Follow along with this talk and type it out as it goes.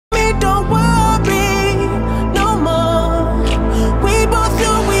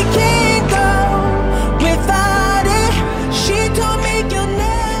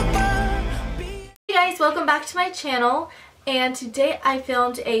welcome back to my channel. And today I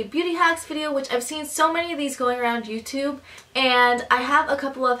filmed a beauty hacks video, which I've seen so many of these going around YouTube, and I have a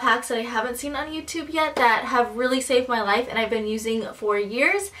couple of hacks that I haven't seen on YouTube yet that have really saved my life and I've been using for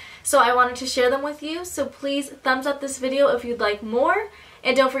years. So I wanted to share them with you. So please thumbs up this video if you'd like more,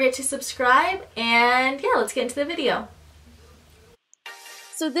 and don't forget to subscribe, and yeah, let's get into the video.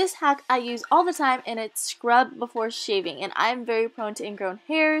 So this hack I use all the time, and it's scrub before shaving, and I'm very prone to ingrown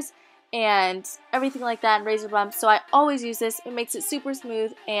hairs and everything like that and razor bumps, so I always use this. It makes it super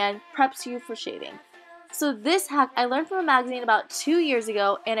smooth and preps you for shaving. So this hack I learned from a magazine about 2 years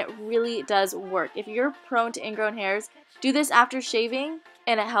ago, and it really does work. If you're prone to ingrown hairs, do this after shaving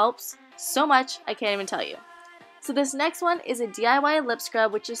and it helps so much I can't even tell you. So this next one is a DIY lip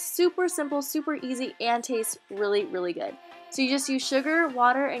scrub, which is super simple, super easy, and tastes really, really good. So you just use sugar,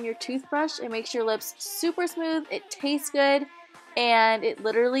 water, and your toothbrush. It makes your lips super smooth, it tastes good, and it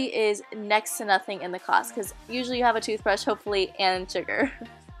literally is next to nothing in the cost, because usually you have a toothbrush, hopefully, and sugar.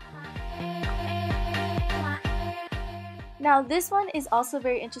 Now this one is also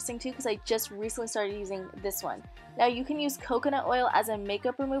very interesting too, because I just recently started using this one. Now you can use coconut oil as a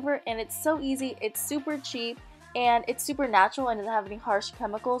makeup remover, and it's so easy, it's super cheap, and it's super natural and doesn't have any harsh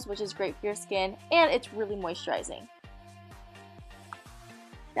chemicals, which is great for your skin, and it's really moisturizing.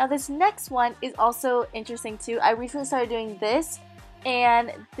 Now this next one is also interesting too. I recently started doing this,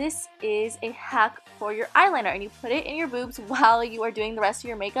 and this is a hack for your eyeliner, and you put it in your boobs while you are doing the rest of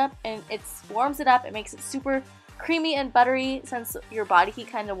your makeup, and it warms it up. It makes it super creamy and buttery since your body heat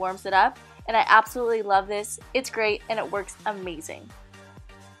kind of warms it up, and I absolutely love this. It's great and it works amazing.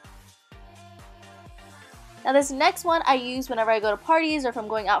 Now this next one I use whenever I go to parties or if I'm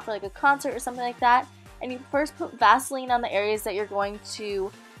going out for like a concert or something like that. And you first put Vaseline on the areas that you're going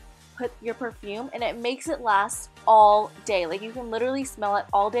to put your perfume, and it makes it last all day. Like, you can literally smell it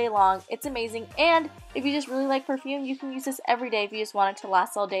all day long. It's amazing. And if you just really like perfume, you can use this every day if you just want it to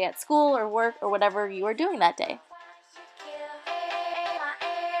last all day at school or work or whatever you are doing that day.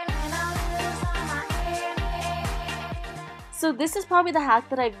 So this is probably the hack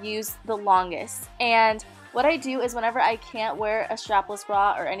that I've used the longest, and what I do is whenever I can't wear a strapless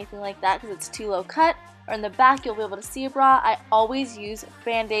bra or anything like that because it's too low cut, or in the back you'll be able to see a bra, I always use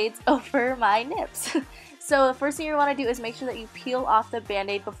band-aids over my nips. So the first thing you want to do is make sure that you peel off the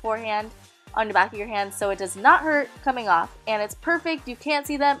band-aid beforehand on the back of your hand so it does not hurt coming off, and it's perfect. You can't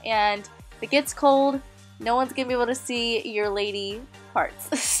see them, and if it gets cold, no one's gonna be able to see your lady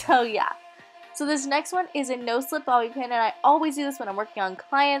parts. So yeah. So this next one is a no-slip bobby pin, and I always do this when I'm working on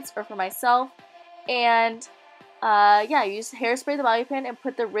clients or for myself. And yeah, you just hairspray the bobby pin and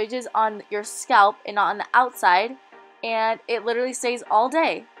put the ridges on your scalp and not on the outside, and it literally stays all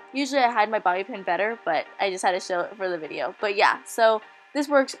day. Usually I hide my bobby pin better, but I just had to show it for the video. But yeah, so this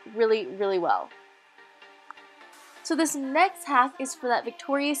works really, really well. So this next hack is for that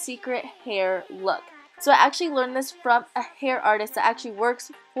Victoria's Secret hair look. So I actually learned this from a hair artist that actually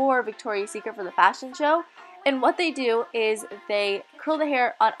works for Victoria's Secret for the fashion show. And what they do is they curl the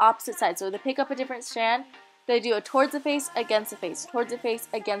hair on opposite sides. So they pick up a different strand, they do it towards the face, against the face, towards the face,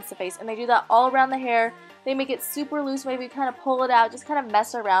 against the face. And they do that all around the hair. They make it super loose, maybe kind of pull it out, just kind of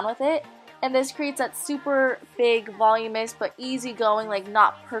mess around with it. And this creates that super big, voluminous, but easygoing, like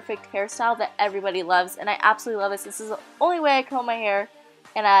not perfect hairstyle that everybody loves. And I absolutely love this. This is the only way I curl my hair,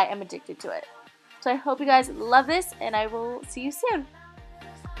 and I am addicted to it. So I hope you guys love this, and I will see you soon.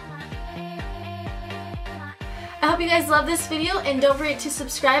 I hope you guys love this video, and don't forget to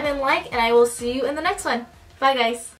subscribe and like, and I will see you in the next one. Bye guys.